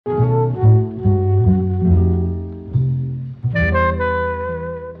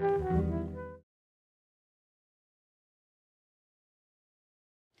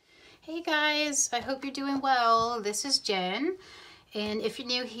guys, I hope you're doing well. This is Jen, and if you're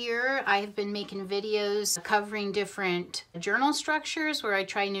new here, I've been making videos covering different journal structures where I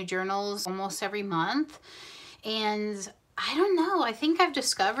try new journals almost every month. And I don't know, I think I've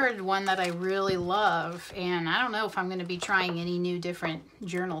discovered one that I really love, and I don't know if I'm going to be trying any new different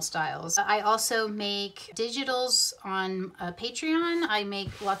journal styles. I also make digitals on Patreon. I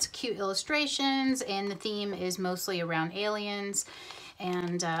make lots of cute illustrations, and the theme is mostly around aliens,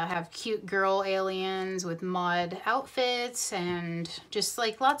 and have cute girl aliens with mod outfits and just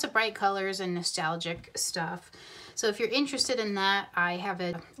like lots of bright colors and nostalgic stuff. So if you're interested in that, I have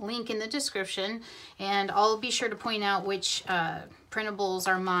a link in the description, and I'll be sure to point out which printables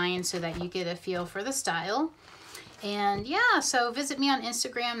are mine so that you get a feel for the style. And yeah, so visit me on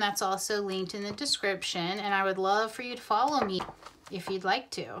Instagram. That's also linked in the description, and I would love for you to follow me if you'd like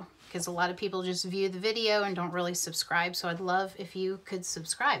to, because a lot of people just view the video and don't really subscribe. So I'd love if you could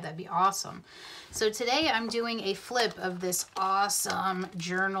subscribe. That'd be awesome. So today I'm doing a flip of this awesome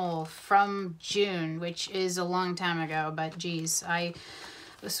journal from June, which is a long time ago, but geez, I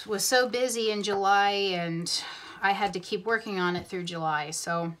was so busy in July and I had to keep working on it through July.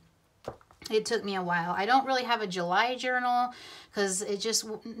 So it took me a while. I don't really have a July journal because it just,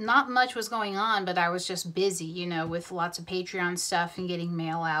 not much was going on, but I was just busy, you know, with lots of Patreon stuff and getting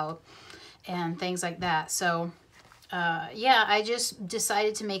mail out and things like that. So yeah, I just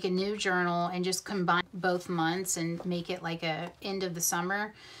decided to make a new journal and just combine both months and make it like a end of the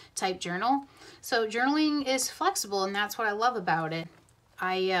summer type journal. So journaling is flexible, and that's what I love about it.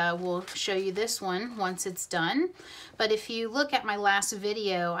 I will show you this one once it's done. But if you look at my last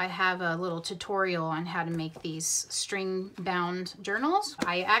video, I have a little tutorial on how to make these string bound journals.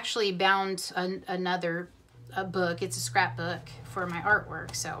 I actually bound another book. It's a scrapbook for my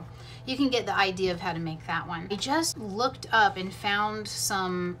artwork, so you can get the idea of how to make that one. I just looked up and found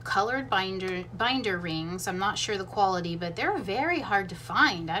some colored binder rings. I'm not sure the quality, but they're very hard to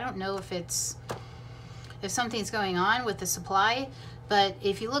find. I don't know if something's going on with the supply. But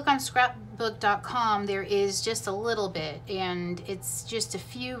if you look on scrapbook.com, there is just a little bit, and it's just a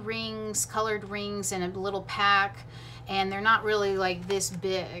few rings, colored rings in a little pack, and they're not really like this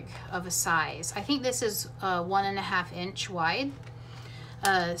big of a size. I think this is 1.5 inch wide.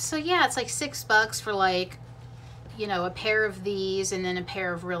 So yeah, it's like $6 for like, you know, a pair of these and then a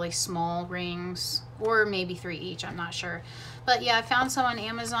pair of really small rings, or maybe 3 each, I'm not sure. But yeah, I found some on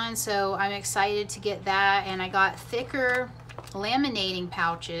Amazon, so I'm excited to get that, and I got thicker laminating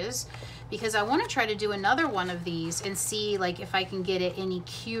pouches because I want to try to do another one of these and see like if I can get it any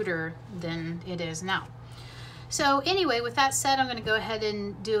cuter than it is now. So anyway, with that said, I'm going to go ahead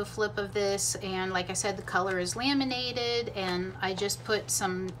and do a flip of this, and like I said, the color is laminated, and I just put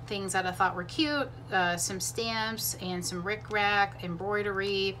some things that I thought were cute, some stamps and some rickrack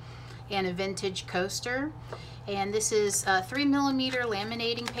embroidery and a vintage coaster. And this is 3mm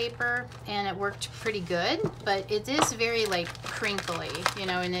laminating paper, and it worked pretty good, but it is very like crinkly, you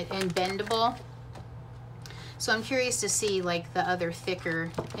know, and bendable. So I'm curious to see like the other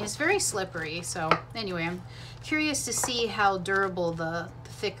thicker, and it's very slippery. So anyway, I'm curious to see how durable the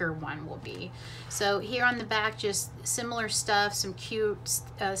thicker one will be. So here on the back, just similar stuff, some cute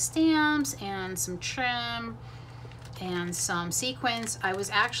stamps and some trim and some sequins. I was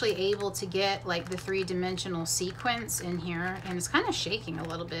actually able to get like the 3-dimensional sequins in here, and it's kind of shaking a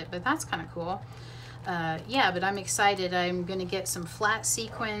little bit, but that's kind of cool. Yeah, but I'm excited. I'm gonna get some flat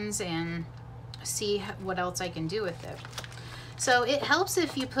sequins and see what else I can do with it. So it helps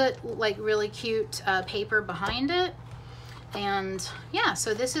if you put like really cute paper behind it. And yeah,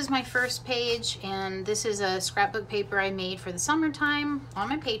 so this is my first page, and this is a scrapbook paper I made for the summertime on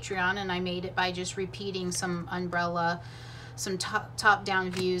my Patreon, and I made it by just repeating some umbrella, some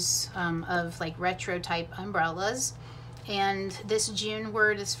top-down views of like retro type umbrellas. And this June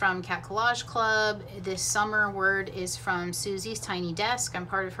word is from Collage Club. This summer word is from Susie's Tiny Desk. I'm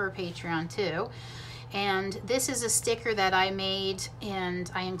part of her Patreon too. And this is a sticker that I made, and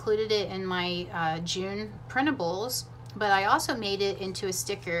I included it in my June printables. But I also made it into a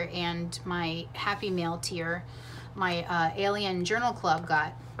sticker, and my Happy Mail tier, my Alien Journal Club,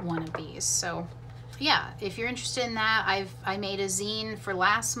 got one of these. So yeah, if you're interested in that, I made a zine for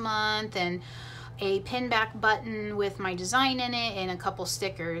last month, and a pin back button with my design in it, and a couple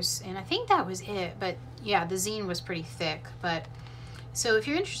stickers, and I think that was it. But yeah, the zine was pretty thick. But so if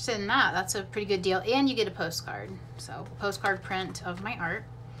you're interested in that, that's a pretty good deal, and you get a postcard. So a postcard print of my art.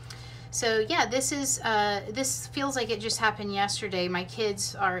 So yeah, this feels like it just happened yesterday. My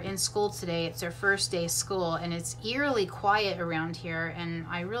kids are in school today. It's their first day of school, and it's eerily quiet around here, and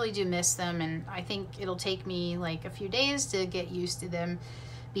I really do miss them, and I think it'll take me like a few days to get used to them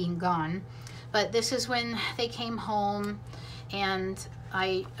being gone. But this is when they came home, and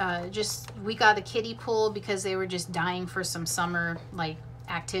we got a kiddie pool because they were just dying for some summer like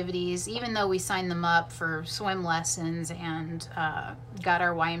activities, even though we signed them up for swim lessons and got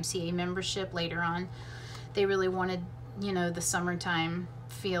our YMCA membership later on. They really wanted, you know, the summertime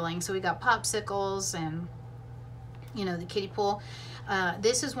feeling. So we got popsicles and, you know, the kiddie pool.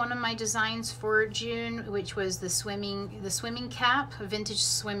 This is one of my designs for June, which was the swimming cap, a vintage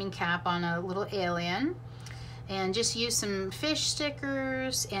swimming cap on a little alien. And just use some fish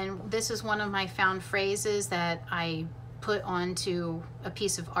stickers. And this is one of my found phrases that I put onto a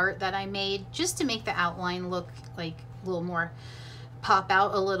piece of art that I made just to make the outline look like a little more, pop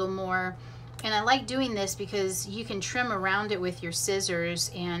out a little more. And I like doing this because you can trim around it with your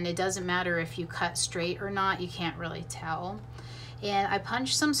scissors, and it doesn't matter if you cut straight or not, you can't really tell. And I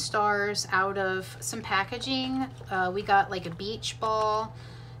punched some stars out of some packaging. We got like a beach ball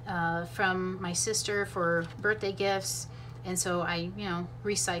from my sister for birthday gifts, and so I, you know,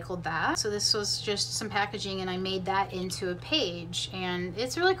 recycled that. So this was just some packaging, and I made that into a page, and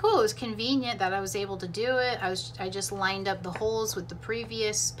it's really cool. It was convenient that I was able to do it. I just lined up the holes with the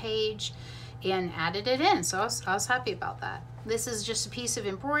previous page and added it in, so I was happy about that. This is just a piece of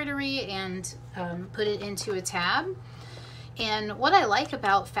embroidery, and put it into a tab. And what I like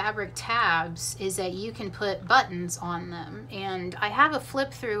about fabric tabs is that you can put buttons on them. And I have a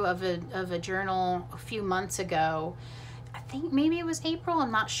flip through of a journal a few months ago. I think maybe it was April,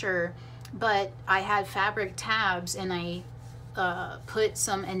 I'm not sure. But I had fabric tabs, and I put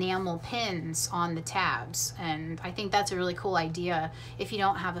some enamel pins on the tabs. And I think that's a really cool idea. If you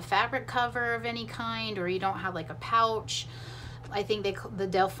don't have a fabric cover of any kind, or you don't have like a pouch, I think the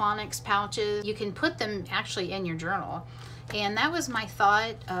Delphonics pouches, you can put them actually in your journal. And that was my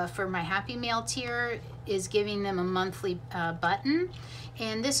thought for my Happy Mail tier, is giving them a monthly button.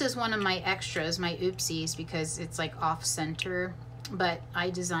 And this is one of my extras, my oopsies, because it's like off center. But I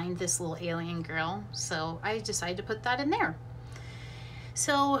designed this little alien girl, so I decided to put that in there.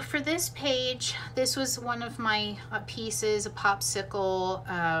 So for this page, this was one of my pieces, a popsicle.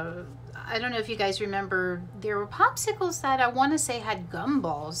 I don't know if you guys remember, there were popsicles that I want to say had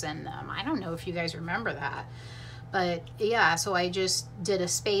gumballs in them. I don't know if you guys remember that. But yeah, so I just did a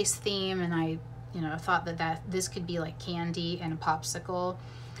space theme, and I, you know, thought that this could be like candy and a popsicle.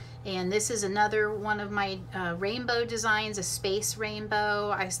 And this is another one of my rainbow designs, a space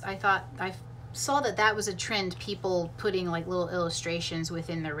rainbow. I saw that was a trend, people putting like little illustrations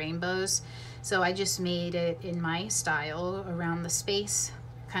within their rainbows. So I just made it in my style around the space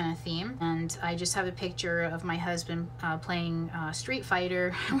kind of theme. And I just have a picture of my husband playing Street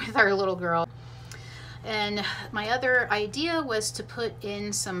Fighter with our little girl. And my other idea was to put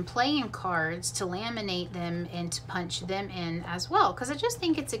in some playing cards, to laminate them and to punch them in as well, because I just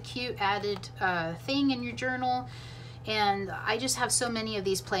think it's a cute added thing in your journal. And I just have so many of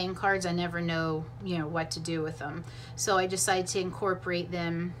these playing cards, I never know, you know, what to do with them. So I decided to incorporate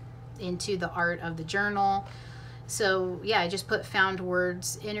them into the art of the journal. So yeah, I just put found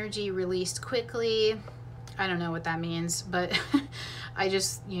words, energy released quickly. I don't know what that means, but I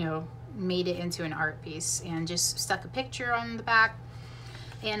just, you know, made it into an art piece and just stuck a picture on the back.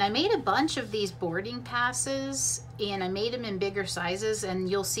 And I made a bunch of these boarding passes, and I made them in bigger sizes, and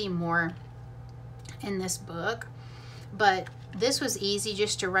you'll see more in this book. But this was easy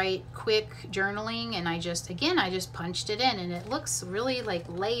just to write quick journaling, and I just punched it in, and it looks really like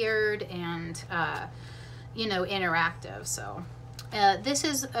layered and you know, interactive. So this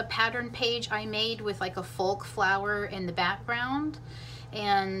is a pattern page I made with like a folk flower in the background.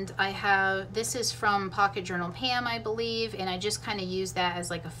 And this is from Pocket Journal Pam, I believe, and I just kind of used that as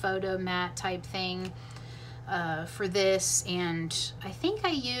like a photo mat type thing for this. And I think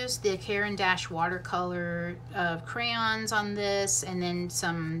I used the Caran d'Ache watercolor crayons on this, and then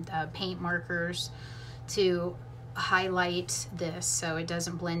some paint markers to highlight this so it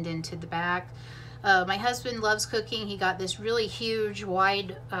doesn't blend into the back. My husband loves cooking. He got this really huge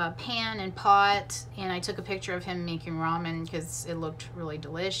wide pan and pot, and I took a picture of him making ramen because it looked really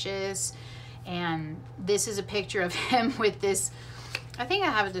delicious. And this is a picture of him with this, I think I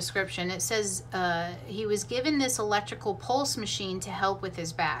have a description. It says he was given this electrical pulse machine to help with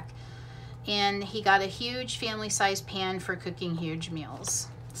his back, and he got a huge family-sized pan for cooking huge meals.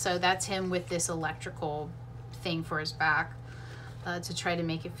 So that's him with this electrical thing for his back. To try to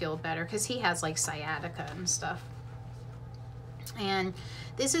make it feel better, because he has like sciatica and stuff. And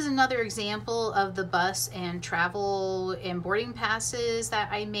this is another example of the bus and travel and boarding passes that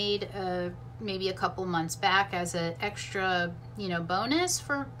I made maybe a couple months back as an extra, you know, bonus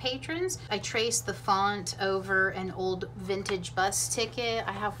for patrons. I traced the font over an old vintage bus ticket.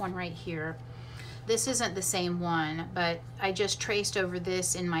 I have one right here. this isn't the same one, but I just traced over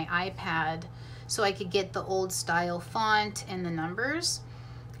this in my iPad so I could get the old style font and the numbers.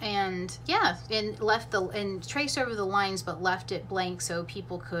 And yeah, and traced over the lines, but left it blank so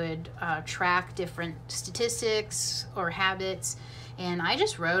people could track different statistics or habits. And I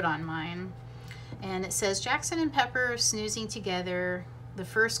just wrote on mine. And it says, Jackson and Pepper snoozing together the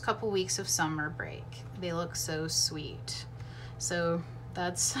first couple weeks of summer break. They look so sweet. So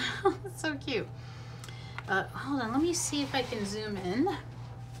that's, that's so cute. Hold on, let me see if I can zoom in.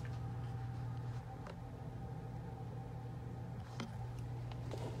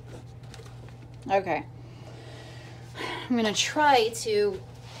 Okay. I'm gonna try to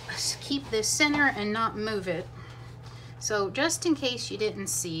keep this center and not move it. So just in case you didn't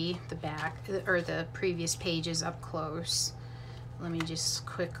see the back or the previous pages up close, let me just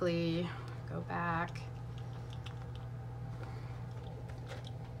quickly go back.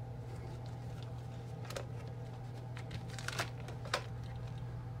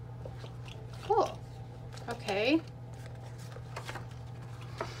 Cool. Okay.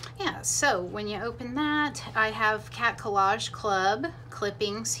 Yeah, so when you open that, I have Cat Collage Club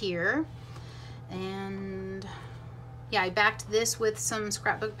clippings here. And yeah, I backed this with some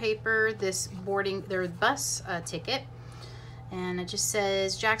scrapbook paper, this their bus ticket. And it just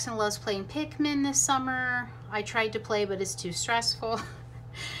says, Jackson loves playing Pikmin this summer. I tried to play, but it's too stressful.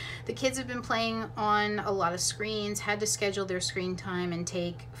 The kids have been playing on a lot of screens, had to schedule their screen time and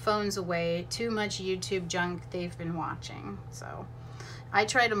take phones away. Too much YouTube junk they've been watching. So I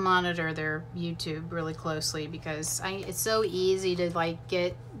try to monitor their YouTube really closely because it's so easy to like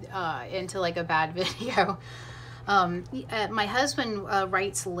get into like a bad video. My husband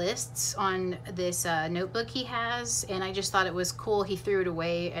writes lists on this notebook he has, and I just thought it was cool. He threw it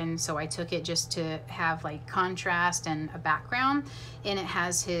away, and so I took it just to have like contrast and a background, and it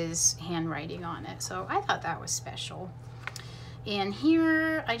has his handwriting on it. So I thought that was special. And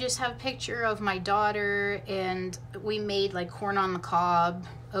here I just have a picture of my daughter, and we made like corn on the cob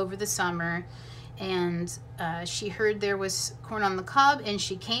over the summer, and she heard there was corn on the cob and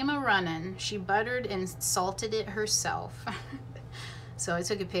she came a-running. She buttered and salted it herself. So I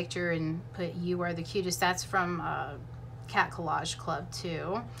took a picture and put "You are the cutest." That's from Cat Collage Club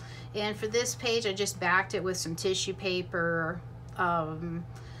too. And for this page I just backed it with some tissue paper, and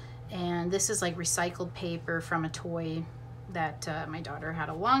this is like recycled paper from a toy that my daughter had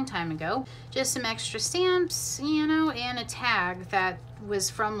a long time ago. Just some extra stamps, you know, and a tag that was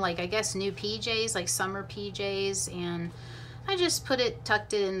from like, I guess, new PJs, like summer PJs, and I just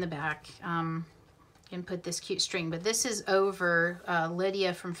tucked it in the back, and put this cute string. But this is over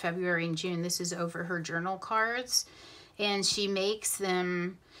Lydia from February and June. This is over her journal cards, and she makes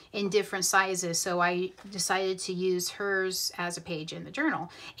them in different sizes, so I decided to use hers as a page in the journal.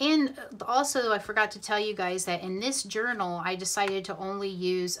 And also I forgot to tell you guys that in this journal I decided to only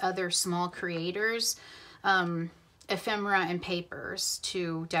use other small creators ephemera and papers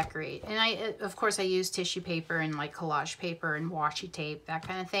to decorate. And of course I used tissue paper and like collage paper and washi tape, that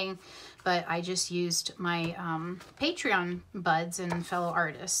kind of thing, but I just used my Patreon buds and fellow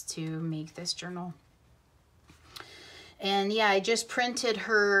artists to make this journal. And yeah, I just printed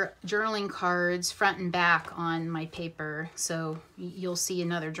her journaling cards front and back on my paper, so you'll see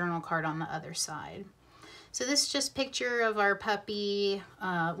another journal card on the other side. So this is just a picture of our puppy.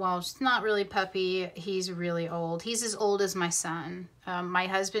 Well, it's not really puppy. He's really old. He's as old as my son. My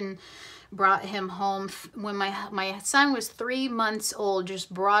husband brought him home when my son was 3 months old,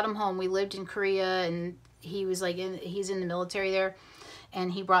 just brought him home. We lived in Korea, and he was like, he's in the military there.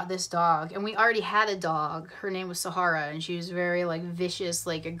 And he brought this dog, and we already had a dog. Her name was Sahara, and she was very like vicious,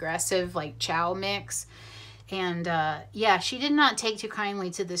 like aggressive, like chow mix. And yeah, she did not take too kindly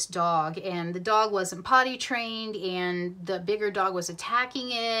to this dog, and the dog wasn't potty trained, and the bigger dog was attacking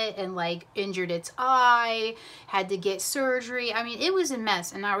it and like injured its eye, had to get surgery. I mean, it was a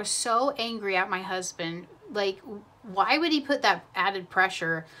mess, and I was so angry at my husband. Like, why would he put that added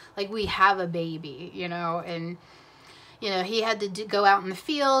pressure? Like, we have a baby, you know, and you know, he had to go out in the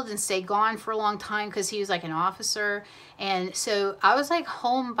field and stay gone for a long time because he was like an officer. And so I was like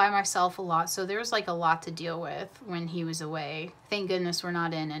home by myself a lot. So there was like a lot to deal with when he was away. Thank goodness we're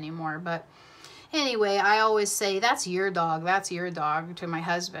not in anymore. But anyway, I always say, that's your dog to my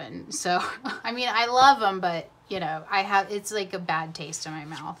husband. So, I mean, I love him, but you know, it's like a bad taste in my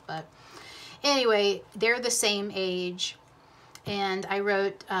mouth. But anyway, they're the same age. And I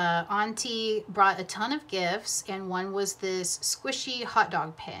wrote, Auntie brought a ton of gifts, and one was this squishy hot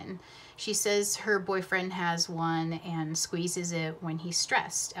dog pin. She says her boyfriend has one and squeezes it when he's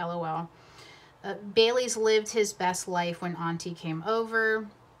stressed, LOL. Bailey's lived his best life when Auntie came over.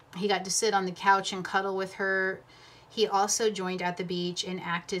 He got to sit on the couch and cuddle with her. He also joined at the beach and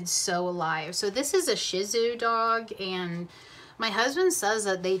acted so alive. So this is a Shih Tzu dog, and my husband says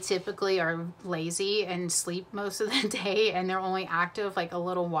that they typically are lazy and sleep most of the day, and they're only active like a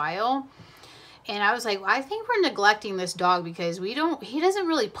little while. And I was like, I think we're neglecting this dog because he doesn't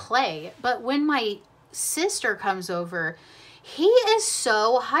really play. But when my sister comes over, he is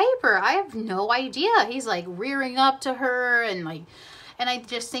so hyper. I have no idea. He's like rearing up to her and like, and I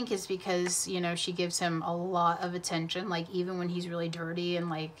just think it's because, you know, she gives him a lot of attention, like even when he's really dirty and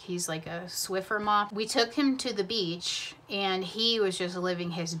like he's like a Swiffer mop. We took him to the beach and he was just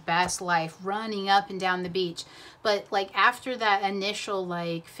living his best life, running up and down the beach. But like after that initial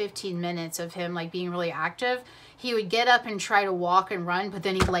like 15 minutes of him like being really active, he would get up and try to walk and run, but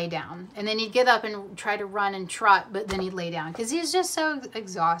then he'd lay down. And then he'd get up and try to run and trot, but then he'd lay down because he's just so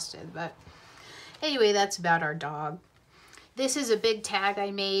exhausted. But anyway, that's about our dog. This is a big tag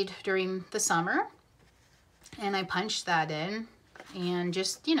I made during the summer, and I punched that in and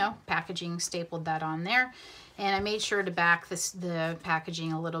just, you know, packaging, stapled that on there. And I made sure to back the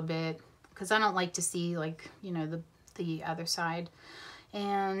packaging a little bit because I don't like to see, like, you know, the other side.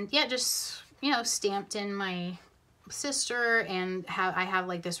 And yeah, just, you know, stamped in my sister, and I have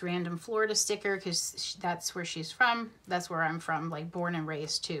like this random Florida sticker because that's where she's from. That's where I'm from, like born and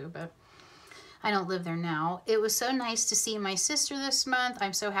raised too, but I don't live there now. It was so nice to see my sister this month.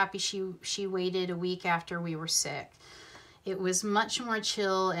 I'm so happy she waited a week after we were sick. It was much more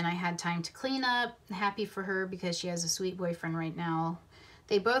chill and I had time to clean up. I'm happy for her because she has a sweet boyfriend right now.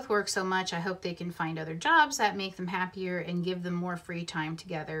 They both work so much. I hope they can find other jobs that make them happier and give them more free time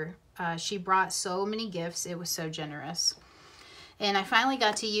together. She brought so many gifts. It was so generous. And I finally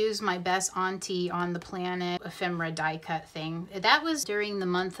got to use my best auntie on the planet ephemera die cut thing. That was during the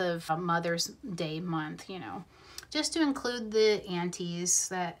month of Mother's Day month, you know, just to include the aunties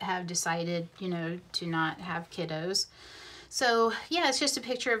that have decided, you know, to not have kiddos. So yeah, it's just a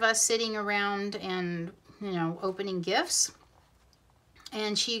picture of us sitting around and, you know, opening gifts.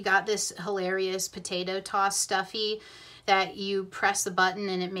 And she got this hilarious potato toss stuffy that you press the button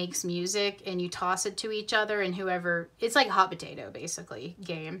and it makes music and you toss it to each other, and whoever, it's like hot potato basically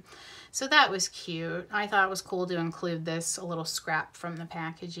game. So that was cute. I thought it was cool to include this, a little scrap from the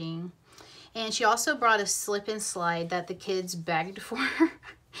packaging. And she also brought a slip and slide that the kids begged for.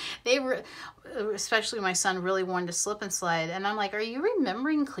 They were, especially my son, really wanted to slip and slide. And I'm like, are you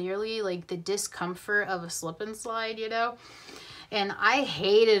remembering clearly like the discomfort of a slip and slide, you know? And I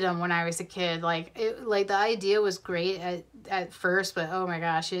hated them when I was a kid. Like the idea was great at first, but oh my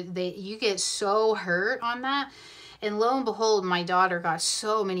gosh, you get so hurt on that. And lo and behold, my daughter got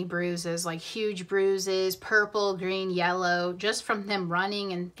so many bruises, like huge bruises, purple, green, yellow, just from them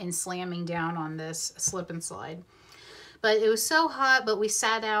running and slamming down on this slip and slide. But it was so hot, but we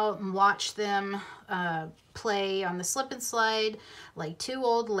sat out and watched them play on the slip and slide like two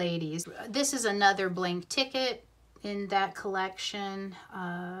old ladies. This is another blank ticket in that collection.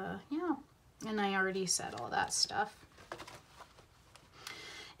 Yeah, and I already said all that stuff.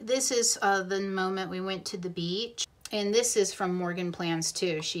 This is the moment we went to the beach, and this is from Morgan Plans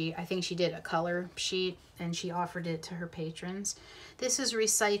too. I think she did a color sheet and she offered it to her patrons. This is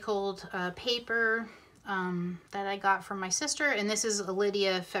recycled paper that I got from my sister, and this is a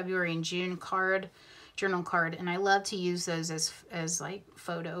Lydia February and June journal card, and I love to use those as like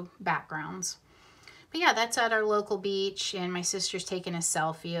photo backgrounds. But yeah, that's at our local beach, and my sister's taking a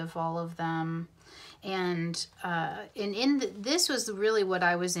selfie of all of them. And this was really what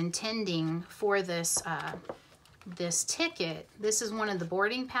I was intending for this this ticket. This is one of the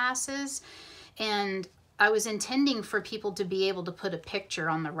boarding passes, and I was intending for people to be able to put a picture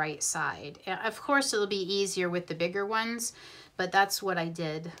on the right side. Of course, it'll be easier with the bigger ones, but that's what I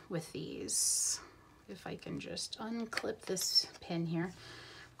did with these. If I can just unclip this pin here.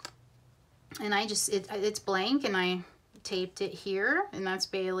 And I just, it's blank, and I taped it here, and that's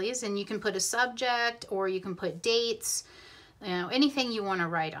Bailey's. And you can put a subject, or you can put dates, you know, anything you want to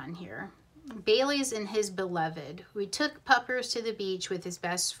write on here. Bailey's and his beloved. We took Puppers to the beach with his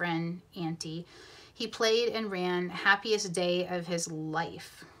best friend, Auntie. He played and ran, happiest day of his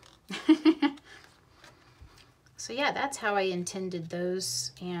life. So yeah, that's how I intended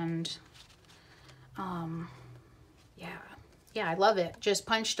those, and yeah, I love it. Just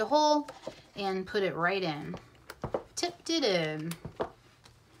punched a hole and put it right in. Tipped it in.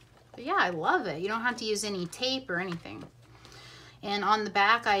 But yeah, I love it. You don't have to use any tape or anything. And on the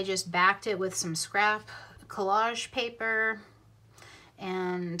back, I just backed it with some scrap collage paper.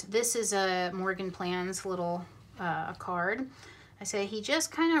 And this is a Morgan Plans little card. I say he just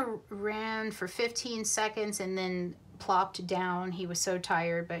kind of ran for 15 seconds and then plopped down. He was so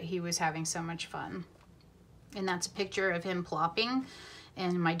tired, but he was having so much fun. And that's a picture of him plopping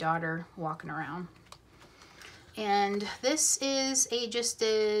and my daughter walking around. And this is just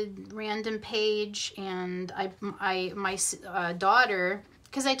a random page, and my daughter,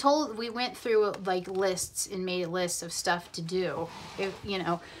 because we went through like lists and made a list of stuff to do, you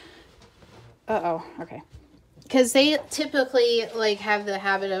know. Okay. Because they typically like have the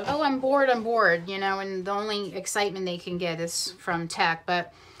habit of, oh, I'm bored, you know, and the only excitement they can get is from tech.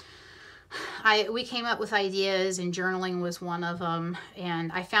 But we came up with ideas, and journaling was one of them.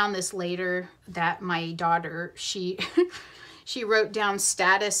 And I found this later that my daughter, she wrote down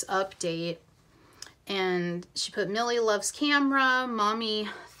status update, and she put, Millie loves camera, mommy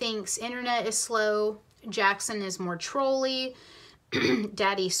thinks internet is slow, Jackson is more trolly,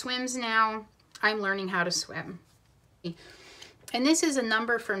 daddy swims now, I'm learning how to swim. And this is a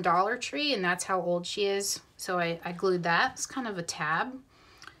number from Dollar Tree, and that's how old she is. So I glued that. It's kind of a tab.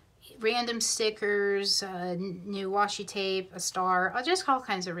 Random stickers, new washi tape, a star, just all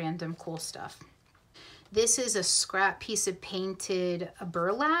kinds of random cool stuff. This is a scrap piece of painted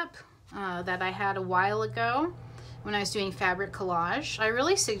burlap that I had a while ago when I was doing fabric collage. I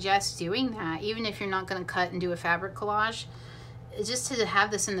really suggest doing that, even if you're not going to cut and do a fabric collage. Just to have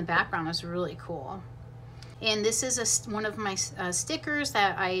this in the background is really cool. And this is one of my stickers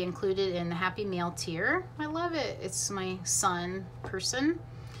that I included in the Happy Mail tier. I love it. It's my son person.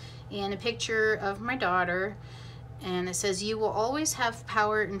 And a picture of my daughter, and it says, you will always have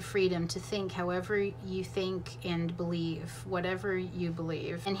power and freedom to think however you think and believe, whatever you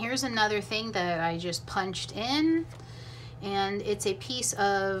believe. And here's another thing that I just punched in, and it's a piece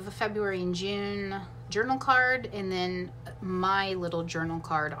of February and June journal card, and then my little journal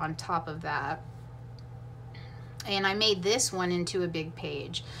card on top of that. And I made this one into a big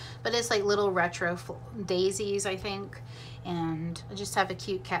page, but it's like little retro daisies, I think. And I just have a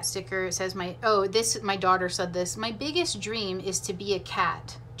cute cat sticker. It says my daughter said this, my biggest dream is to be a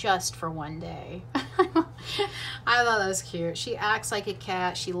cat just for one day. I thought that was cute. She acts like a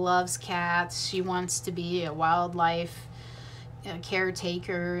cat. She loves cats. She wants to be a wildlife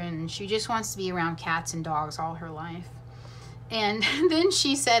caretaker, and she just wants to be around cats and dogs all her life. And then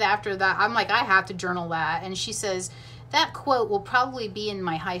she said after that, I'm like, I have to journal that. And she says, that quote will probably be in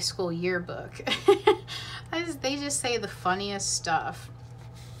my high school yearbook. They just say the funniest stuff.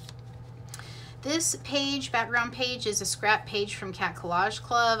 This page, background page, is a scrap page from Collage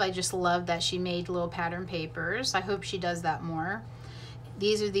Club. I just love that she made little pattern papers. I hope she does that more.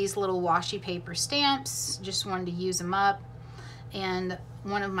 These are these little washi paper stamps. Just wanted to use them up. And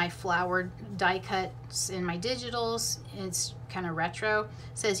one of my flower die cuts in my digitals, it's kind of retro,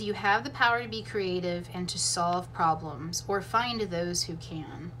 says, you have the power to be creative and to solve problems or find those who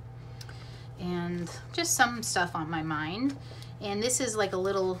can. And just some stuff on my mind. And this is like a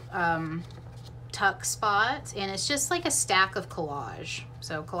little tuck spot, and it's just like a stack of collage.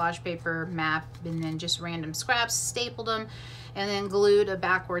 So collage paper, map, and then just random scraps, stapled them, and then glued a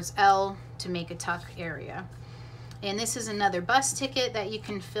backwards L to make a tuck area. And this is another bus ticket that you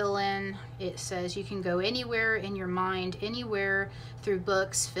can fill in. It says you can go anywhere in your mind, anywhere through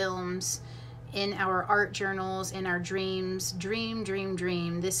books, films, in our art journals, in our dreams. Dream, dream,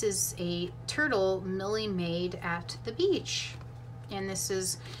 dream. This is a turtle Millie made at the beach. And this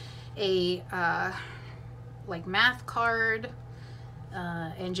is a like math card.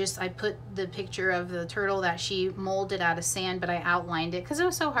 And just I put the picture of the turtle that she molded out of sand, but I outlined it because it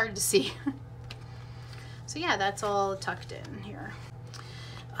was so hard to see. So yeah, that's all tucked in here.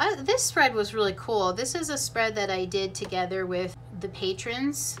 This spread was really cool. This is a spread that I did together with the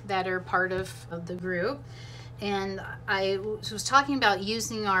patrons that are part of the group. And I was talking about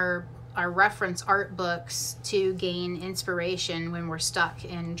using our reference art books to gain inspiration when we're stuck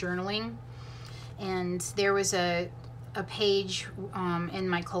in journaling. And there was a page in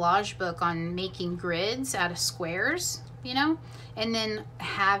my collage book on making grids out of squares, you know, and then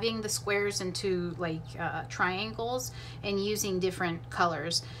having the squares into like triangles and using different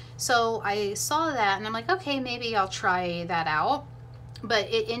colors. So I saw that and I'm like, okay, maybe I'll try that out. But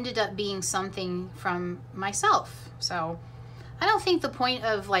it ended up being something from myself. So I don't think the point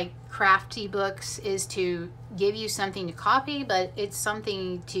of like crafty books is to give you something to copy, but it's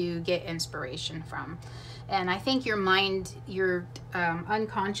something to get inspiration from. And I think your mind, your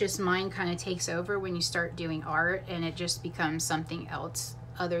unconscious mind kind of takes over when you start doing art, and it just becomes something else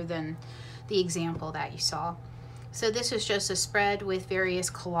other than the example that you saw. So this is just a spread with various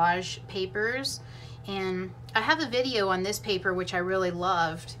collage papers. And I have a video on this paper which I really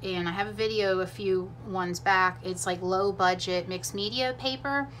loved, and I have a video a few ones back. It's like low budget mixed media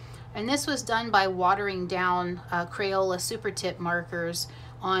paper. And this was done by watering down Crayola Super Tip markers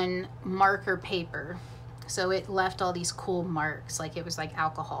on marker paper. So it left all these cool marks, like it was like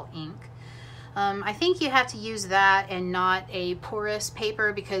alcohol ink. I think you have to use that and not a porous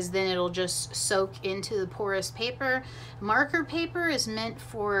paper, because then it'll just soak into the porous paper. Marker paper is meant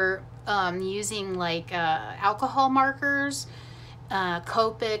for using like alcohol markers,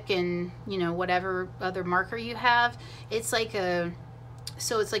 Copic, and you know, whatever other marker you have. It's like a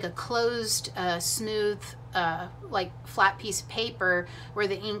closed, smooth, like flat piece of paper where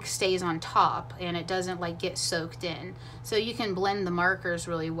the ink stays on top and it doesn't like get soaked in. So you can blend the markers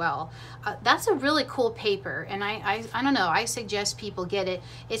really well. That's a really cool paper, and I don't know, I suggest people get it.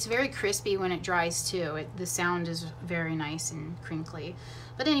 It's very crispy when it dries too. The sound is very nice and crinkly.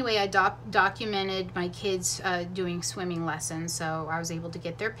 But anyway, I documented my kids doing swimming lessons, so I was able to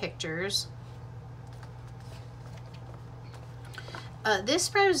get their pictures. This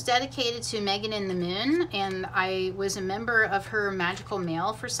spread was dedicated to Megan in the Moon, and I was a member of her magical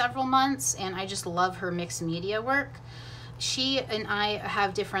mail for several months, and I just love her mixed media work. She and I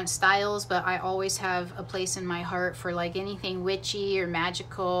have different styles, but I always have a place in my heart for like anything witchy or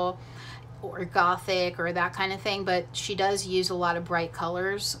magical or gothic or that kind of thing. But she does use a lot of bright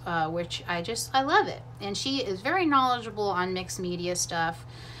colors, which I love it. And she is very knowledgeable on mixed media stuff.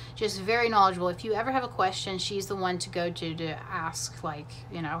 Just very knowledgeable. If you ever have a question, she's the one to go to ask, like,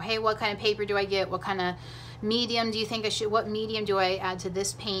 you know, hey, what kind of paper do I get? What kind of medium do you think I should, what medium do I add to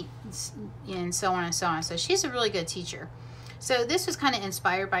this paint? And so on and so on. So she's a really good teacher. So this was kind of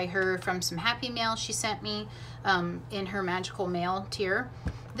inspired by her from some happy mail she sent me in her magical mail tier.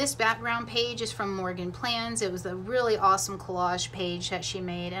 This background page is from Morgan Plans. It was a really awesome collage page that she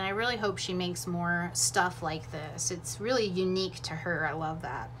made, and I really hope she makes more stuff like this. It's really unique to her. I love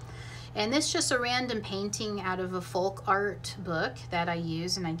that. And this is just a random painting out of a folk art book that I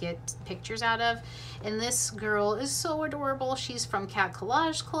use and I get pictures out of. And this girl is so adorable. She's from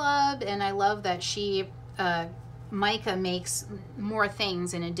Collage Club, and I love that she, Micah makes more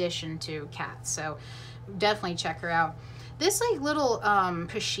things in addition to cats. So definitely check her out. This like little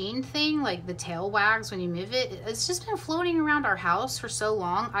Pasheen thing, like the tail wags when you move it, it's just been floating around our house for so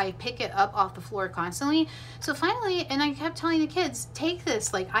long. I pick it up off the floor constantly. So finally, and I kept telling the kids, take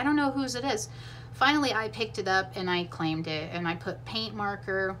this, like I don't know whose it is. Finally, I picked it up and I claimed it, and I put paint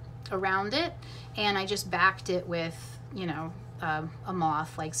marker around it, and I just backed it with, you know, a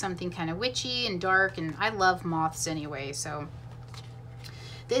moth, like something kind of witchy and dark, and I love moths anyway. So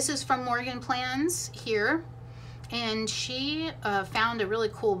this is from Morgan Plans here. And she found a really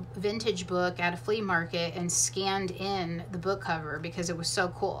cool vintage book at a flea market and scanned in the book cover because it was so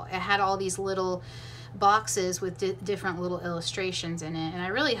cool. It had all these little boxes with different little illustrations in it. And I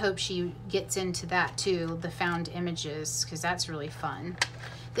really hope she gets into that too, the found images, because that's really fun.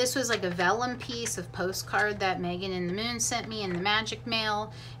 This was like a vellum piece of postcard that Megan in the Moon sent me in the magic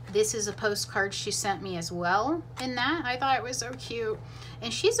mail. This is a postcard she sent me as well in that. I thought it was so cute.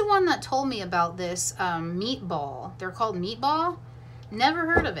 And she's the one that told me about this meatball. They're called meatball. Never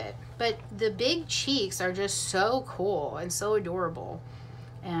heard of it. But the big cheeks are just so cool and so adorable.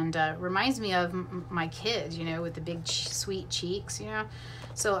 And reminds me of my kids, you know, with the big sweet cheeks, you know.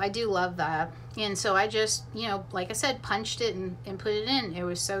 So I do love that. And so I just, you know, like I said, punched it and put it in. It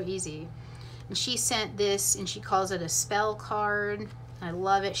was so easy. And she sent this, and she calls it a spell card. I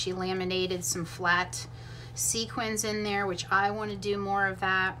love it. She laminated some flat sequins in there, which I want to do more of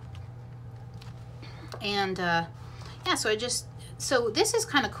that. And yeah, so this is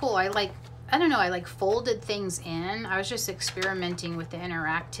kind of cool. I don't know, I like folded things in. I was just experimenting with the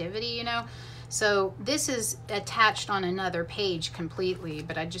interactivity, you know. So this is attached on another page completely,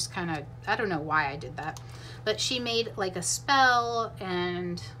 but I just kind of, I don't know why I did that. But she made like a spell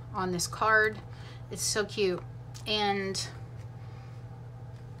and on this card. It's so cute. And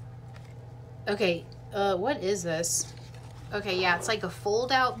okay, what is this? Okay, yeah, it's like a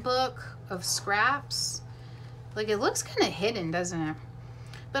fold-out book of scraps. Like, it looks kind of hidden, doesn't it?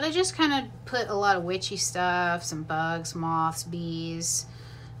 But I just kind of put a lot of witchy stuff, some bugs, moths, bees.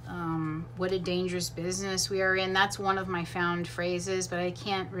 What a dangerous business we are in. That's one of my found phrases, but I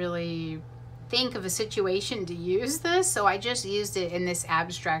can't really think of a situation to use this, so I just used it in this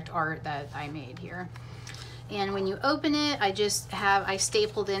abstract art that I made here. And when you open it, I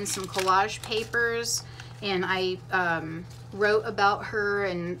stapled in some collage papers, and I wrote about her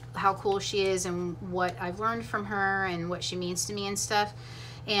and how cool she is and what I've learned from her and what she means to me and stuff.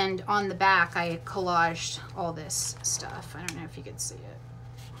 And on the back, I collaged all this stuff. I don't know if you could see it.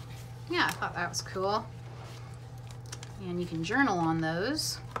 Yeah, I thought that was cool. And you can journal on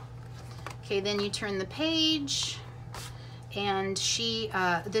those. Okay, then you turn the page, And she,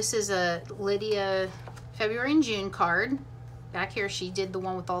 this is a Lydia February and June card. Back here, she did the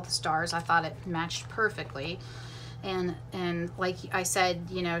one with all the stars. I thought it matched perfectly. And like I said,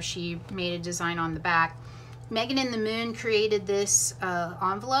 you know, she made a design on the back. Megan and the Moon created this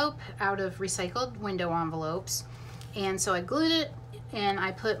envelope out of recycled window envelopes. And so I glued it, and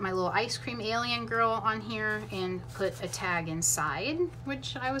I put my little ice cream alien girl on here and put a tag inside,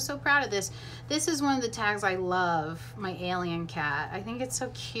 which I was so proud of this. This is one of the tags I love, my alien cat. I think it's so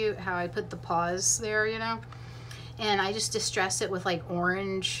cute how I put the paws there, you know? And I just distressed it with like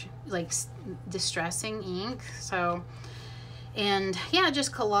orange, like distressing ink. So, and yeah,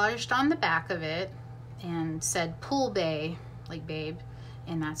 just collaged on the back of it and said pool bay, like babe.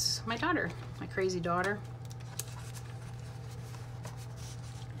 And that's my daughter, my crazy daughter.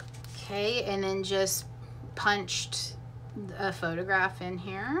 Okay, and then just punched a photograph in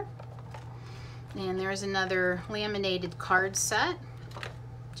here. And there's another laminated card set.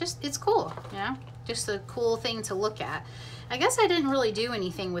 Just, it's cool, you know? Just a cool thing to look at. I guess I didn't really do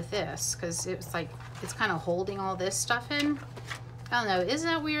anything with this because it was like, it's kind of holding all this stuff in. I don't know, is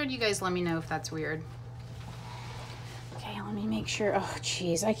that weird? You guys let me know if that's weird. Okay, let me make sure. Oh,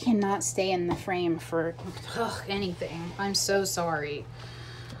 geez, I cannot stay in the frame for anything. I'm so sorry.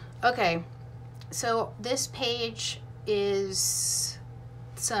 Okay, so this page is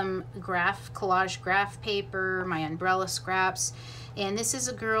some collage graph paper, my umbrella scraps, and this is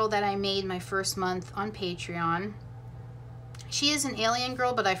a girl that I made my first month on Patreon. She is an alien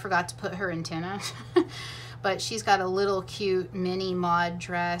girl, but I forgot to put her antenna. But she's got a little cute mini mod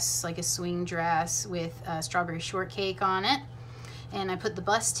dress, like a swing dress with strawberry shortcake on it. And I put the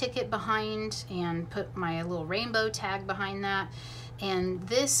bus ticket behind and put my little rainbow tag behind that. And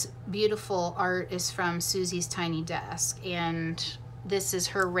this beautiful art is from Susie's Tiny Desk, and this is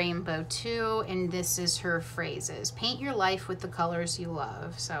her rainbow too, and this is her phrases. Paint your life with the colors you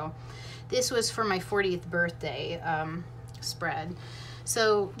love. So this was for my 40th birthday spread.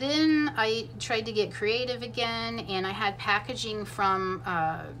 So then I tried to get creative again, and I had packaging from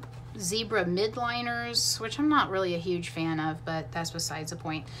Zebra midliners, which I'm not really a huge fan of, but that's besides the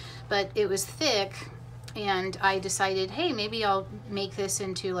point. But it was thick, and I decided, hey, maybe I'll make this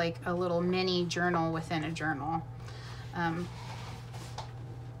into like a little mini journal within a journal.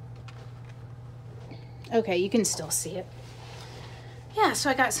 Okay, you can still see it. Yeah, so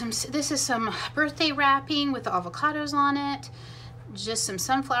I got some, this is some birthday wrapping with avocados on it. Just some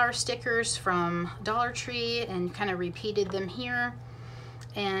sunflower stickers from Dollar Tree, and kind of repeated them here.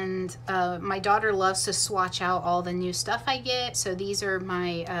 And my daughter loves to swatch out all the new stuff I get. So these are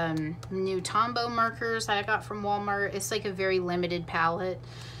my new Tombow markers that I got from Walmart. It's like a very limited palette.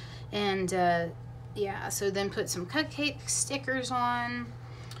 And yeah, so then put some cupcake stickers on.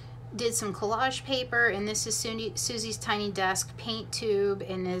 Did some collage paper, and this is Susie's Tiny Desk paint tube.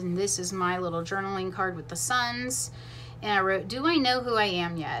 And then this is my little journaling card with the suns. And I wrote, do I know who I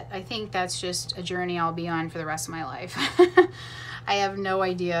am yet? I think that's just a journey I'll be on for the rest of my life. I have no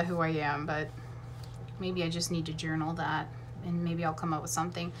idea who I am, but maybe I just need to journal that, and maybe I'll come up with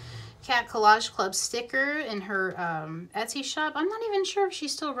something. Cat Collage Club sticker in her Etsy shop. I'm not even sure if she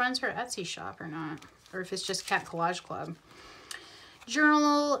still runs her Etsy shop or not, or if it's just Cat Collage Club.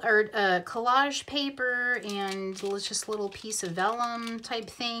 Journal or collage paper, and just a little piece of vellum type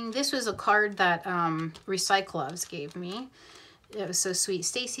thing. This was a card that Recycloves gave me. It was so sweet.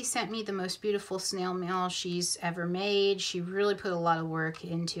 Stacy sent me the most beautiful snail mail she's ever made. She really put a lot of work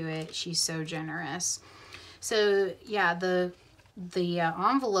into it. She's so generous. So yeah, the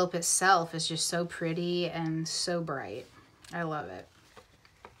envelope itself is just so pretty and so bright. I love it.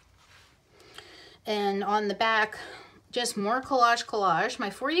 And on the back, just more collage. My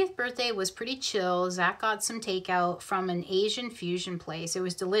 40th birthday was pretty chill. Zach got some takeout from an Asian fusion place. It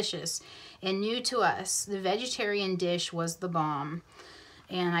was delicious and new to us. The vegetarian dish was the bomb.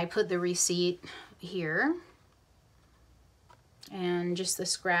 And I put the receipt here. And just the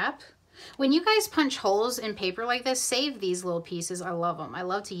scrap. When you guys punch holes in paper like this, save these little pieces. I love them. I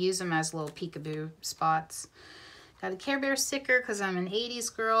love to use them as little peekaboo spots. Got a Care Bear sticker because I'm an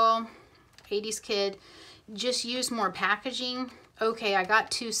 80s girl, 80s kid. Just use more packaging. Okay, I got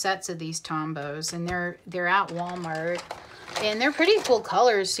 2 sets of these Tombows, and they're at Walmart, and they're pretty cool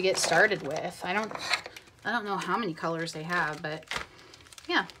colors to get started with. I don't know how many colors they have, but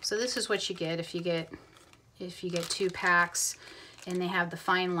yeah. So this is what you get if you get 2 packs, and they have the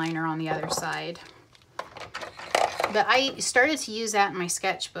fine liner on the other side. But I started to use that in my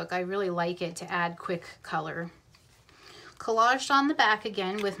sketchbook. I really like it to add quick color. Collaged on the back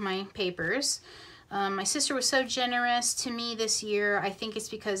again with my papers. My sister was so generous to me this year. I think it's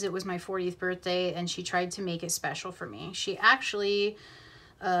because it was my 40th birthday and she tried to make it special for me. She actually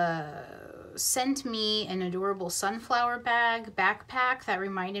sent me an adorable sunflower backpack that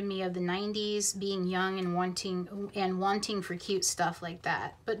reminded me of the 90s, being young and wanting for cute stuff like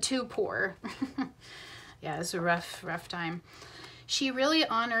that, but too poor. Yeah, it's a rough time. She really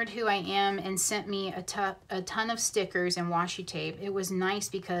honored who I am and sent me a ton of stickers and washi tape. It was nice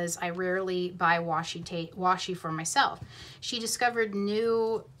because I rarely buy washi for myself. She discovered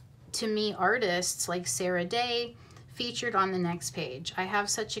new to me artists like Sarah Day, featured on the next page. I have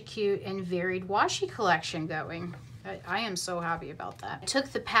such a cute and varied washi collection going. I am so happy about that. I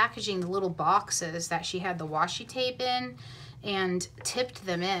took the packaging, the little boxes that she had the washi tape in, and tipped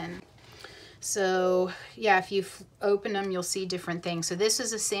them in. So yeah, if you open them, you'll see different things. So this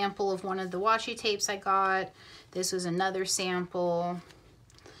is a sample of one of the washi tapes I got. This was another sample,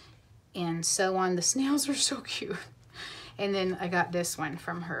 and so on. The snails are so cute. And then I got this one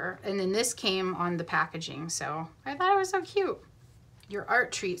from her. And then this came on the packaging, so I thought it was so cute. Your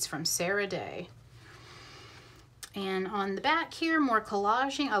art treats from Sarah Day. And on the back here, more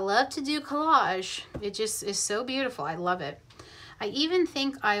collaging. I love to do collage. It just is so beautiful. I love it. I even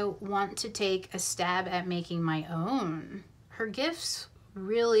think I want to take a stab at making my own. Her gifts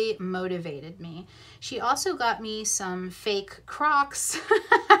really motivated me. She also got me some fake Crocs.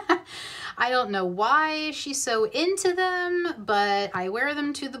 I don't know why she's so into them, but I wear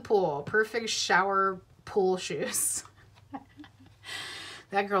them to the pool. Perfect shower pool shoes.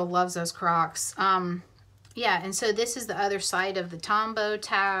 That girl loves those Crocs. Yeah, and so this is the other side of the Tombow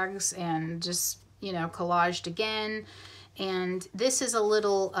tags, and just, you know, collaged again. And this is a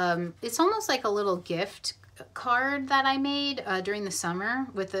little, it's almost like a little gift card that I made during the summer.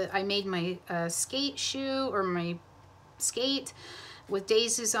 I made my skate shoe, or my skate, with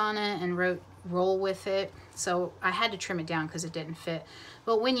daisies on it, and wrote "roll with it." So I had to trim it down because it didn't fit.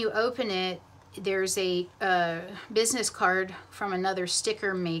 But when you open it, there's a business card from another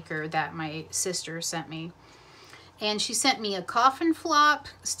sticker maker that my sister sent me. And she sent me a coffin flop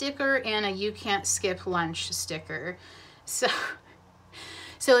sticker and a "you can't skip lunch" sticker. So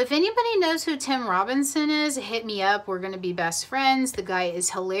if anybody knows who Tim Robinson is, hit me up. We're going to be best friends. The guy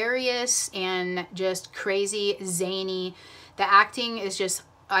is hilarious and just crazy, zany. The acting is just,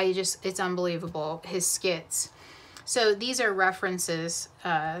 it's unbelievable. His skits. So these are references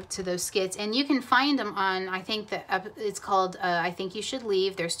to those skits, and you can find them on, I think that it's called I Think You Should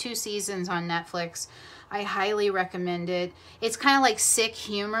Leave. There's 2 seasons on Netflix. I highly recommend it. It's kind of like sick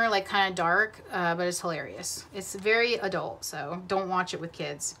humor, like kind of dark, but it's hilarious. It's very adult, so don't watch it with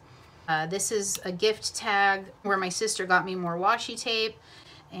kids. This is a gift tag where my sister got me more washi tape.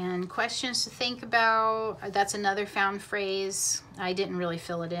 And questions to think about. That's another found phrase. I didn't really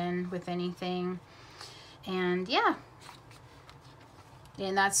fill it in with anything. And yeah.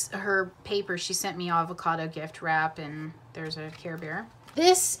 And that's her paper. She sent me avocado gift wrap, and there's a Care Bear.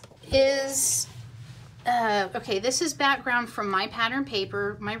 This is... okay, this is background from my pattern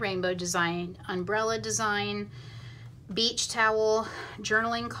paper, my rainbow design, umbrella design, beach towel,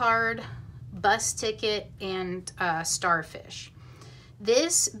 journaling card, bus ticket, and starfish.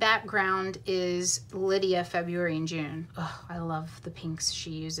 This background is Lydia, February and June. Oh, I love the pinks she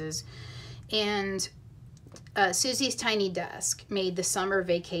uses. And Susie's Tiny Desk made the summer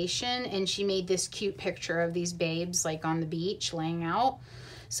vacation, and she made this cute picture of these babes like on the beach laying out.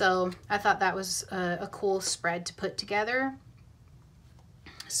 So I thought that was a cool spread to put together.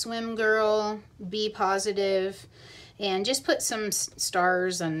 Swim Girl, Be Positive, and just put some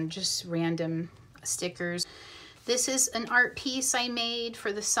stars and just random stickers. This is an art piece I made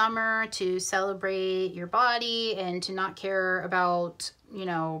for the summer to celebrate your body and to not care about, you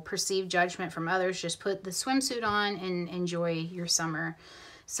know, perceived judgment from others. Just put the swimsuit on and enjoy your summer.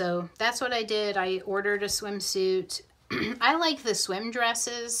 So that's what I did. I ordered a swimsuit. I like the swim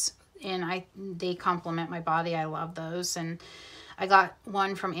dresses, and they complement my body. I love those. And I got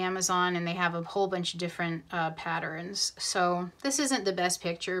one from Amazon, and they have a whole bunch of different patterns. So this isn't the best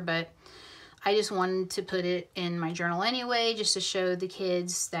picture, but I just wanted to put it in my journal anyway, just to show the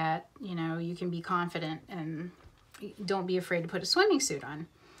kids that, you know, you can be confident and don't be afraid to put a swimming suit on.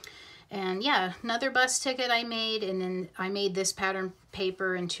 And yeah, another bus ticket I made, and then I made this pattern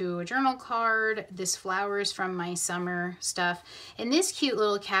paper into a journal card. This flowers from my summer stuff. And this cute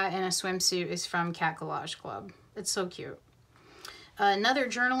little cat in a swimsuit is from Collage Club. It's so cute. Another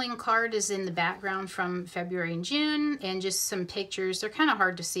journaling card is in the background from February and June, and just some pictures. They're kind of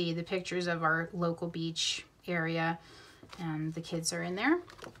hard to see, the pictures of our local beach area, and the kids are in there.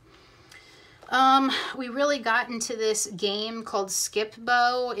 We really got into this game called Skip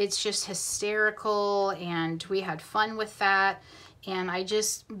Bow. It's just hysterical, and we had fun with that. And I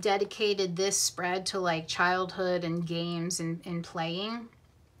just dedicated this spread to like childhood and games and playing.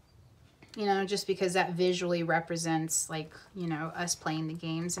 You know, just because that visually represents like, you know, us playing the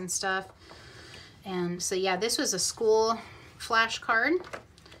games and stuff. And so yeah, this was a school flashcard,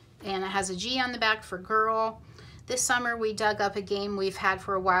 and it has a G on the back for girl. This summer we dug up a game we've had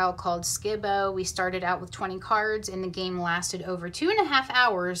for a while called Skibbo. We started out with 20 cards, and the game lasted over 2.5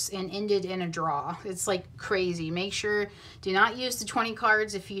 hours and ended in a draw. It's like crazy. Make sure, do not use the 20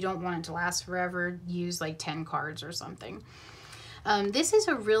 cards if you don't want it to last forever. Use like 10 cards or something. This is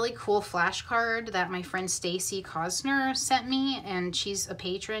a really cool flashcard that my friend Stacy Cosner sent me, and she's a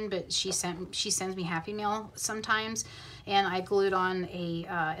patron, but she sends me Happy Mail sometimes, and I glued on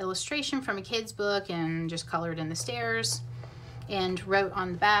a illustration from a kid's book and just colored in the stairs and wrote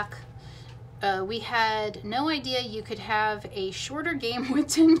on the back. We had no idea you could have a shorter game with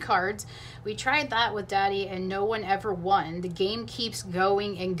 10 cards. We tried that with Daddy and no one ever won. The game keeps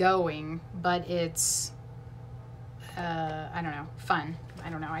going and going, but it's I don't know, fun. I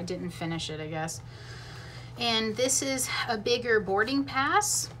don't know, I didn't finish it, I guess. And this is a bigger boarding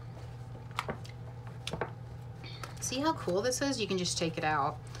pass. See how cool this is? You can just take it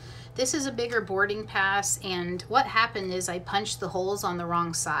out. This is a bigger boarding pass, and what happened is I punched the holes on the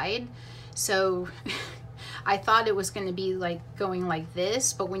wrong side. So I thought it was going to be like going like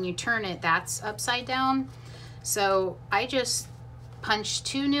this, but when you turn it, that's upside down. So I just punched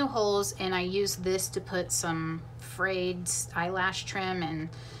 2 new holes, and I used this to put some frayed eyelash trim and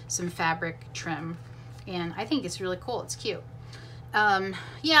some fabric trim, and I think it's really cool. It's cute.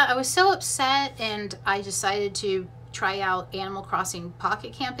 Yeah, I was so upset, and I decided to try out Animal Crossing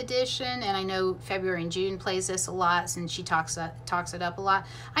Pocket Camp Edition, and I know February and June plays this a lot since she talks it up a lot.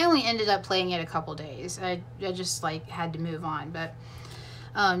 I only ended up playing it a couple days. I just like had to move on, but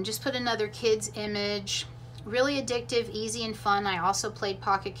just put another kid's image. Really addictive, easy and fun. I also played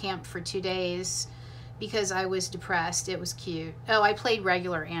Pocket Camp for 2 days because I was depressed. It was cute. Oh, I played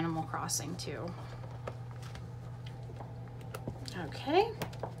regular Animal Crossing too. Okay,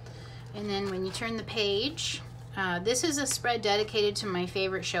 and then when you turn the page, this is a spread dedicated to my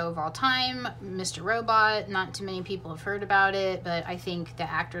favorite show of all time, Mr. Robot. Not too many people have heard about it, but I think the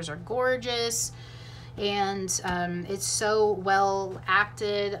actors are gorgeous, and it's so well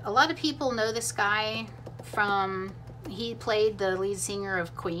acted. A lot of people know this guy from, he played the lead singer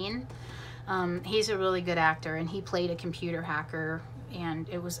of Queen. He's a really good actor, and he played a computer hacker, and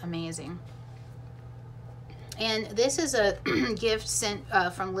it was amazing. And this is a gift sent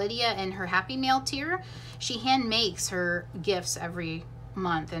from Lydia in her Happy Mail tier. She hand makes her gifts every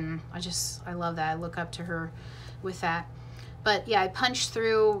month, and I love that. I look up to her with that. But yeah, I punched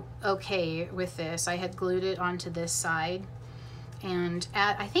through okay with this. I had glued it onto this side, and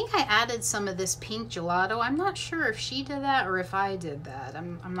I think I added some of this pink gelato. I'm not sure if she did that or if I did that.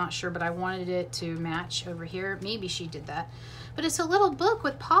 I'm not sure, but I wanted it to match over here. Maybe she did that. But it's a little book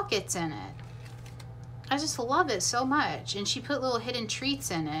with pockets in it. I just love it so much. And she put little hidden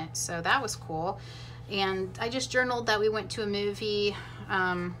treats in it, so that was cool. And I just journaled that we went to a movie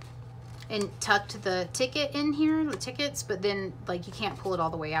and tucked the ticket in here, the tickets, but then like you can't pull it all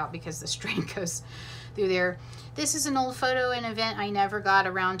the way out because the string goes through there. This is an old photo, an event I never got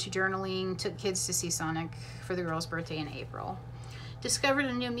around to journaling. Took kids to see Sonic for the girl's birthday in April. Discovered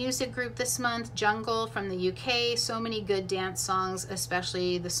a new music group this month, Jungle from the UK. So many good dance songs,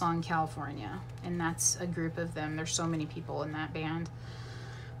 especially the song California. And that's a group of them. There's so many people in that band.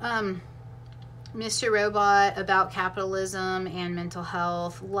 Mr. Robot, about capitalism and mental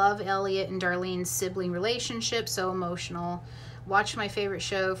health. Love Elliot and Darlene's sibling relationship, so emotional. Watched my favorite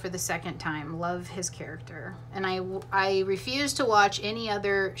show for the 2nd time. Love his character. And I refuse to watch any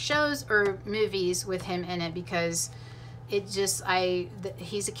other shows or movies with him in it because it just,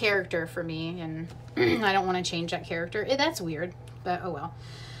 he's a character for me, and I don't want to change that character. That's weird, but oh well.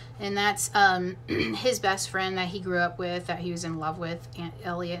 And that's his best friend that he grew up with, that he was in love with,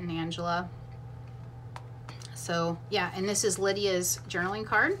 Elliot and Angela. So yeah, and this is Lydia's journaling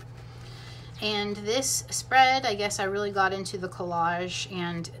card. And this spread, I guess I really got into the collage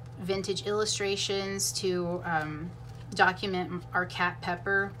and vintage illustrations to document our cat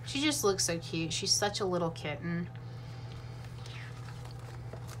Pepper. She just looks so cute. She's such a little kitten.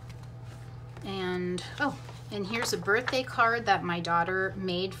 And oh, and here's a birthday card that my daughter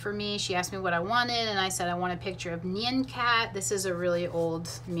made for me. She asked me what I wanted, and I said I want a picture of Nyan Cat. This is a really old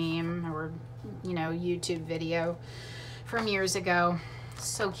meme or, you know, YouTube video from years ago.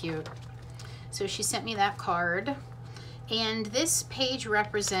 So cute. So she sent me that card. And this page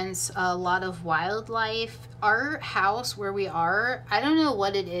represents a lot of wildlife. Our house where we are, I don't know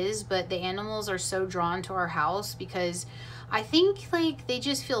what it is, but the animals are so drawn to our house because I think like they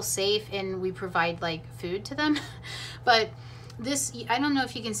just feel safe and we provide like food to them. But this, I don't know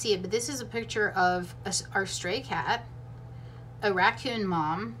if you can see it, but this is a picture of our stray cat, a raccoon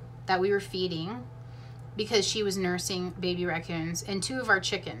mom that we were feeding because she was nursing baby raccoons, and 2 of our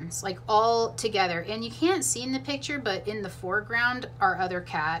chickens, like all together. And you can't see in the picture, but in the foreground, our other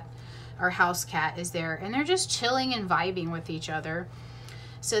cat, our house cat, is there, and they're just chilling and vibing with each other.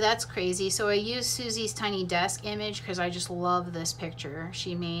 So that's crazy. So I used Susie's tiny desk image because I just love this picture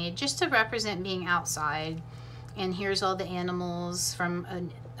she made just to represent being outside. And here's all the animals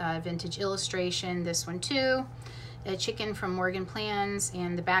from a vintage illustration. This one too, a chicken from Morgan Plans,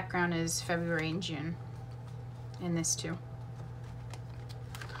 and the background is February and June in this too.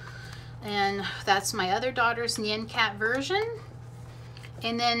 And that's my other daughter's Nyan Cat version.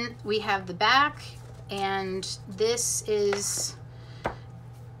 And then we have the back, and this is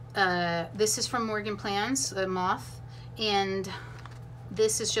from Morgan Plans, a moth, and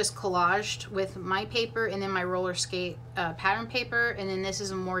this is just collaged with my paper and then my roller skate pattern paper, and then this is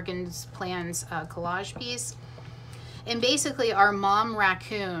a Morgan's Plans collage piece. And basically our mom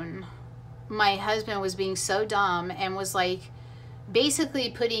raccoon, my husband was being so dumb and was like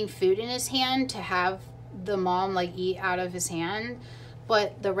basically putting food in his hand to have the mom like eat out of his hand,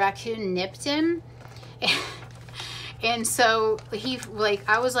 but the raccoon nipped him. And so he, like,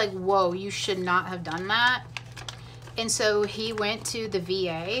 I was like, whoa, you should not have done that. And so he went to the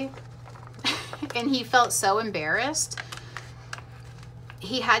VA and he felt so embarrassed.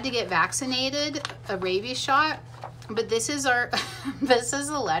 He had to get vaccinated, a rabies shot. But this is our, this is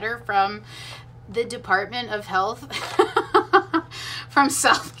a letter from the Department of Health from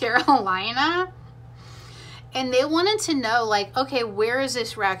South Carolina. And they wanted to know, like, okay, where is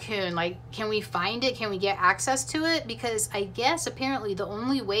this raccoon? Like, can we find it? Can we get access to it? Because I guess apparently the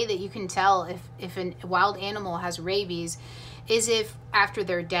only way that you can tell if a wild animal has rabies is if after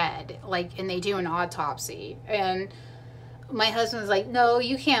they're dead, like, and they do an autopsy. And my husband was like, no,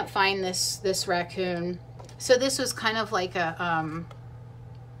 you can't find this raccoon. So this was kind of like a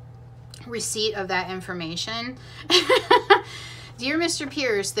receipt of that information. Dear Mr.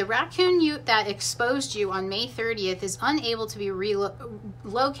 Pierce, the raccoon that exposed you on May 30th is unable to be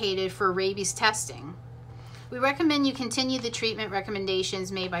relocated for rabies testing. We recommend you continue the treatment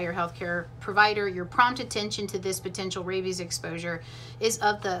recommendations made by your healthcare provider. Your prompt attention to this potential rabies exposure is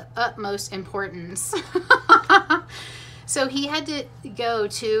of the utmost importance. So he had to go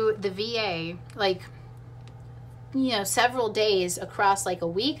to the VA, like, you know, several days across like a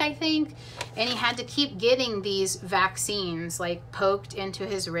week, I think, and he had to keep getting these vaccines like poked into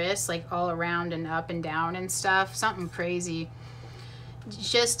his wrist, like all around and up and down and stuff, something crazy,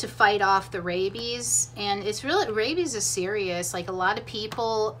 just to fight off the rabies. And it's really, rabies is serious. Like, a lot of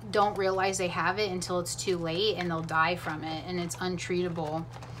people don't realize they have it until it's too late and they'll die from it, and it's untreatable.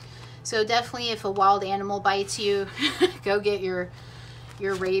 So definitely, if a wild animal bites you, go get your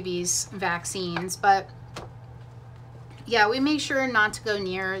rabies vaccines. But yeah, we make sure not to go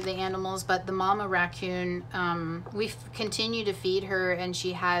near the animals, but the mama raccoon, we continue to feed her, and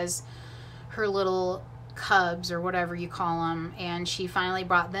she has her little cubs, or whatever you call them, and she finally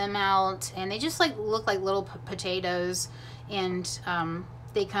brought them out, and they just like look like little potatoes, and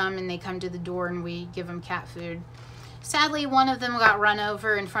they come to the door, and we give them cat food. Sadly, one of them got run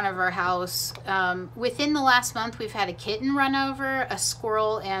over in front of our house. Within the last month, we've had a kitten run over, a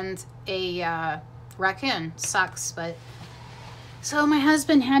squirrel, and a raccoon. Sucks, but so my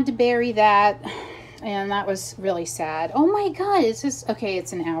husband had to bury that, and that was really sad. Oh my god, it's just okay.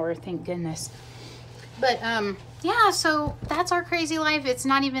 It's an hour, thank goodness. But yeah, so that's our crazy life. It's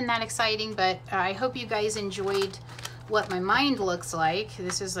not even that exciting, but I hope you guys enjoyed what my mind looks like.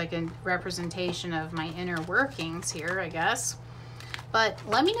 This is like a representation of my inner workings here, I guess. But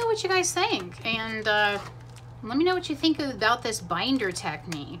let me know what you guys think, and let me know what you think about this binder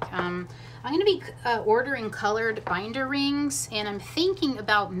technique. I'm going to be ordering colored binder rings, and I'm thinking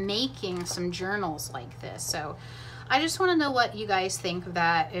about making some journals like this. So I just want to know what you guys think of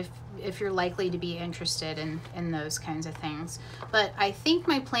that, if you're likely to be interested in those kinds of things. But I think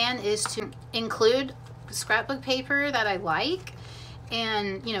my plan is to include scrapbook paper that I like,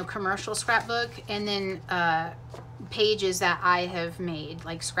 and, you know, commercial scrapbook, and then pages that I have made,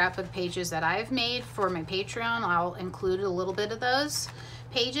 like scrapbook pages that I've made for my Patreon. I'll include a little bit of those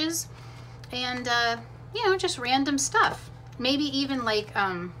pages. And you know, just random stuff. Maybe even like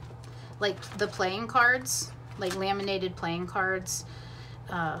the playing cards, like laminated playing cards.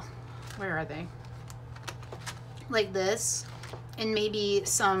 Where are they? like this, and maybe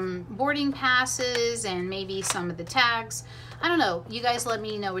some boarding passes and maybe some of the tags. I don't know. You guys let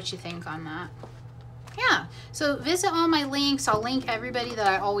me know what you think on that. Yeah, so visit all my links. I'll link everybody that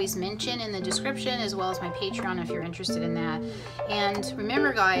I always mention in the description, as well as my Patreon if you're interested in that. And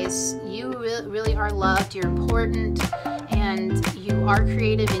remember, guys, you really are loved. You're important, and you are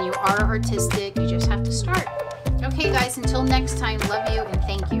creative, and you are artistic. You just have to start. Okay, guys, until next time, love you and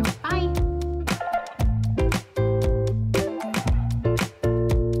thank you. Bye.